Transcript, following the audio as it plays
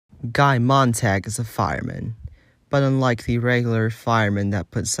Guy Montag is a fireman, but unlike the regular fireman that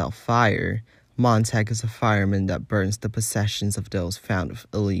puts out fire, Montag is a fireman that burns the possessions of those found with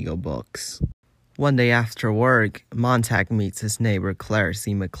illegal books. One day after work, Montag meets his neighbor Claire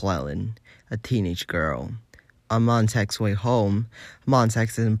C. McClellan, a teenage girl. On Montag's way home, Montag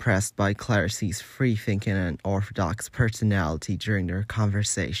is impressed by Claire C's free-thinking and orthodox personality during their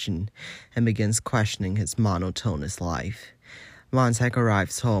conversation and begins questioning his monotonous life. Montag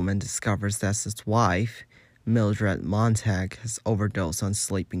arrives home and discovers that his wife, Mildred Montag, has overdosed on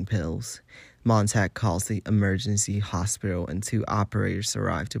sleeping pills. Montag calls the emergency hospital and 2 operators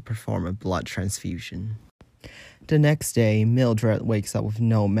arrive to perform a blood transfusion. The next day, Mildred wakes up with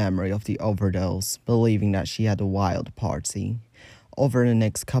no memory of the overdose, believing that she had a wild party. Over the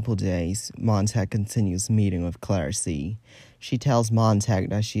next couple days, Montag continues meeting with Claire C. She tells Montag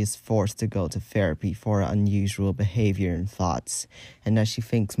that she is forced to go to therapy for her unusual behavior and thoughts, and that she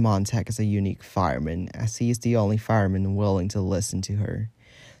thinks Montag is a unique fireman, as he is the only fireman willing to listen to her.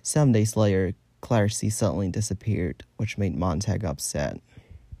 Some days later, Claire C. suddenly disappeared, which made Montag upset.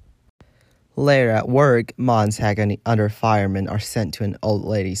 Later at work, Montag and the other firemen are sent to an old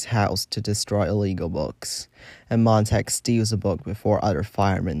lady's house to destroy illegal books, and Montag steals a book before other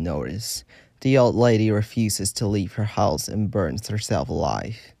firemen notice. The old lady refuses to leave her house and burns herself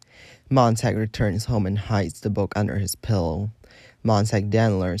alive. Montag returns home and hides the book under his pillow. Montag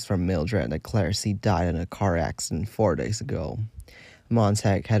then learns from Mildred that Claire C. died in a car accident 4 days ago.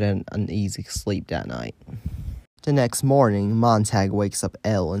 Montag had an uneasy sleep that night. The next morning, Montag wakes up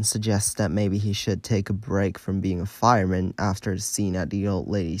ill and suggests that maybe he should take a break from being a fireman after the scene at the old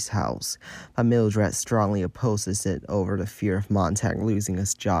lady's house, but Mildred strongly opposes it over the fear of Montag losing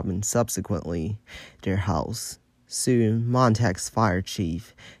his job and subsequently their house. Soon, Montag's fire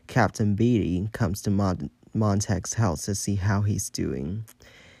chief, Captain Beatty, comes to Montag's house to see how he's doing.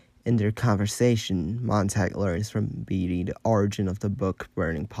 In their conversation, Montag learns from Beatty the origin of the book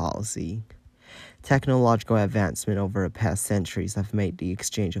burning policy. Technological advancement over the past centuries have made the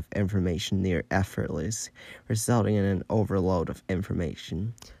exchange of information near effortless, resulting in an overload of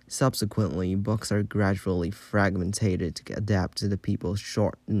information. Subsequently, books are gradually fragmented to adapt to the people's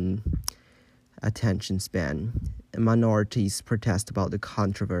shortened attention span. Minorities protest about the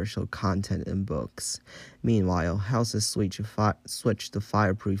controversial content in books. Meanwhile, houses switched to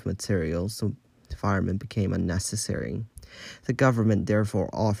fireproof materials, so firemen became unnecessary. The government therefore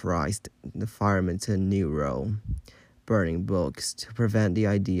authorized the firemen to a new role, burning books, to prevent the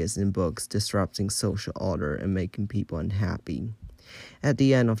ideas in books disrupting social order and making people unhappy. At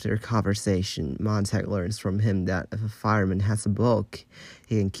the end of their conversation, Montag learns from him that if a fireman has a book,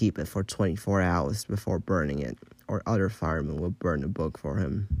 he can keep it for 24 hours before burning it, or other firemen will burn the book for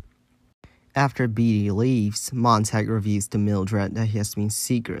him. After Beatty leaves, Montag reveals to Mildred that he has been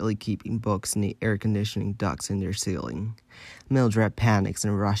secretly keeping books in the air conditioning ducts in their ceiling. Mildred panics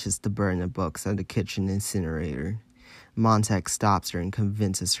and rushes to burn the books at the kitchen incinerator. Montag stops her and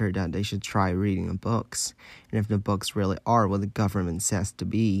convinces her that they should try reading the books, and if the books really are what the government says to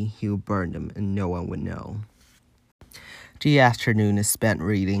be, he will burn them and no one would know. The afternoon is spent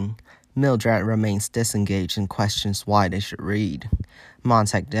reading. Mildred remains disengaged and questions why they should read.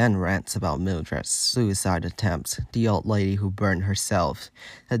 Montag then rants about Mildred's suicide attempt, the old lady who burned herself,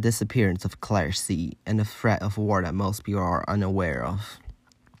 the disappearance of Claire C., and the threat of war that most people are unaware of.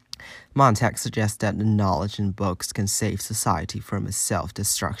 Montag suggests that the knowledge in books can save society from its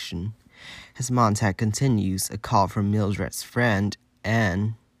self-destruction. As Montag continues, a call from Mildred's friend,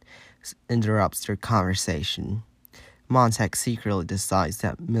 Anne, interrupts their conversation. Montag secretly decides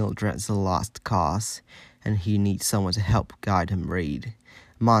that Mildred is a lost cause, and he needs someone to help guide him read.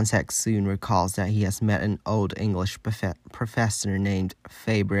 Montag soon recalls that he has met an old English professor named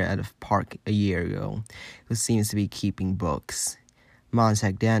Faber at a park a year ago, who seems to be keeping books.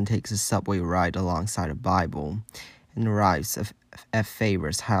 Montag then takes a subway ride alongside a Bible, and arrives at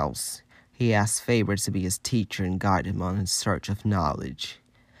Faber's house. He asks Faber to be his teacher and guide him on his search of knowledge.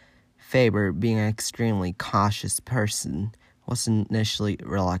 Faber, being an extremely cautious person, was initially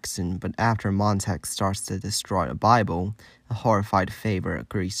reluctant, but after Montag starts to destroy the Bible, a horrified Faber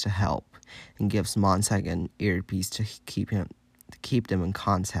agrees to help and gives Montag an earpiece to keep them in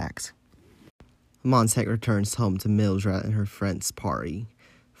contact. Montag returns home to Mildred and her friend's party.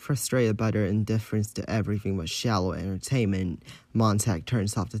 Frustrated by their indifference to everything but shallow entertainment, Montag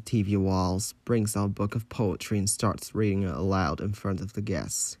turns off the TV walls, brings out a book of poetry, and starts reading it aloud in front of the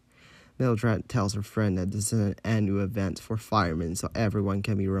guests. Mildred tells her friend that this is an annual event for firemen so everyone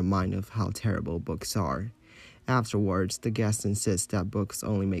can be reminded of how terrible books are. Afterwards, the guests insist that books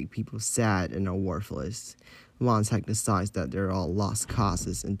only make people sad and are worthless. Montag decides that they're all lost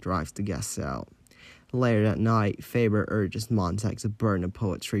causes and drives the guests out. Later that night, Faber urges Montag to burn a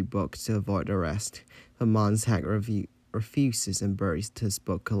poetry book to avoid arrest, but Montag refuses and buries his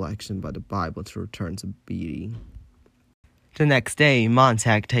book collection by the Bible to return to Beatty. The next day,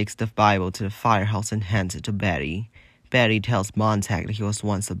 Montag takes the Bible to the firehouse and hands it to Betty. Betty tells Montag that he was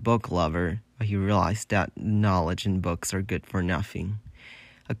once a book lover, but he realized that knowledge and books are good for nothing.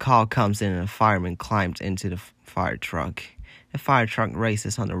 A call comes in and a fireman climbs into the fire truck. The fire truck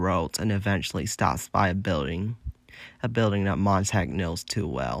races on the roads and eventually stops by a building that Montag knows too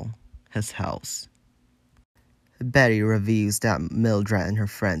well, his house. Betty reveals that Mildred and her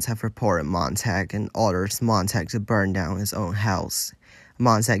friends have reported Montag and orders Montag to burn down his own house.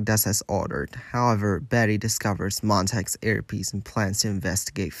 Montag does as ordered. However, Betty discovers Montag's earpiece and plans to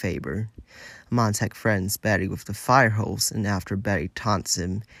investigate Faber. Montag threatens Betty with the fire hose, and after Betty taunts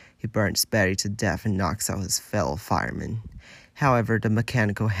him, he burns Betty to death and knocks out his fellow firemen. However, the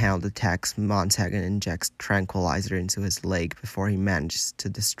mechanical hound attacks Montag and injects tranquilizer into his leg before he manages to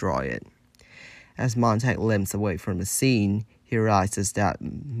destroy it. As Montag limps away from the scene, he realizes that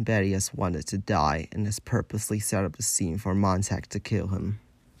Betty has wanted to die and has purposely set up a scene for Montag to kill him.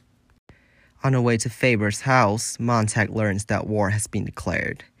 On the way to Faber's house, Montag learns that war has been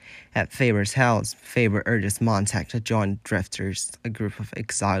declared. At Faber's house, Faber urges Montag to join the Drifters, a group of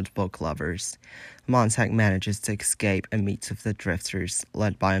exiled book lovers. Montag manages to escape and meets with the Drifters,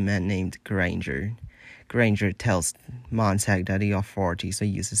 led by a man named Granger. Granger tells Montag that the authorities will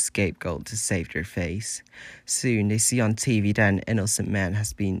use a scapegoat to save their face. Soon, they see on TV that an innocent man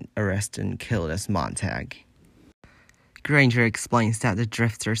has been arrested and killed as Montag. Granger explains that the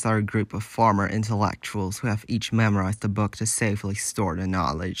Drifters are a group of former intellectuals who have each memorized a book to safely store the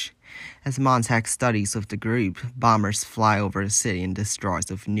knowledge. As Montag studies with the group, bombers fly over the city and destroy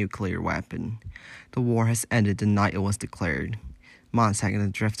it with a nuclear weapon. The war has ended the night it was declared. Montag and the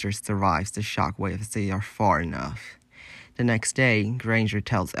Drifters survive the shockwave as they are far enough. The next day, Granger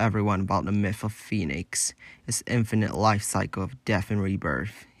tells everyone about the myth of Phoenix, its infinite life cycle of death and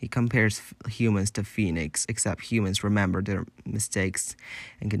rebirth. He compares humans to Phoenix, except humans remember their mistakes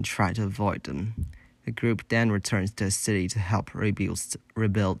and can try to avoid them. The group then returns to the city to help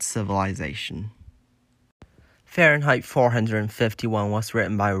rebuild civilization. Fahrenheit 451 was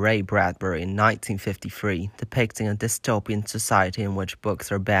written by Ray Bradbury in 1953, depicting a dystopian society in which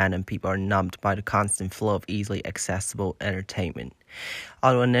books are banned and people are numbed by the constant flow of easily accessible entertainment.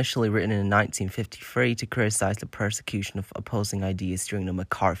 Although initially written in 1953 to criticize the persecution of opposing ideas during the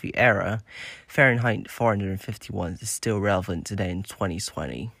McCarthy era, Fahrenheit 451 is still relevant today in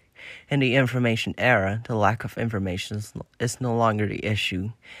 2020. In the information era, the lack of information is no longer the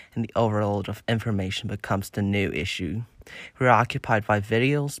issue, and the overload of information becomes the new issue. We're occupied by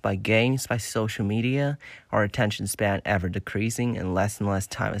videos, by games, by social media, our attention span ever decreasing, and less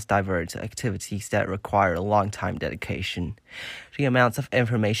time is diverted to activities that require a long time dedication. The amount of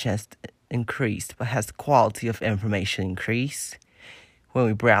information has increased, but has the quality of information increased? When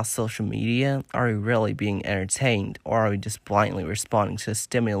we browse social media, are we really being entertained, or are we just blindly responding to the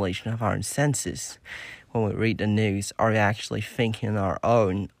stimulation of our senses? When we read the news, are we actually thinking on our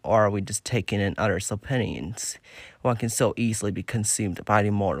own, or are we just taking in others' opinions? One can so easily be consumed by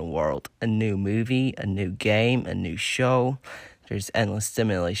the modern world. A new movie, a new game, a new show. There's endless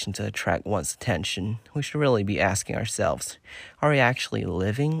stimulation to attract one's attention. We should really be asking ourselves, are we actually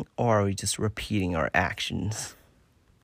living, or are we just repeating our actions?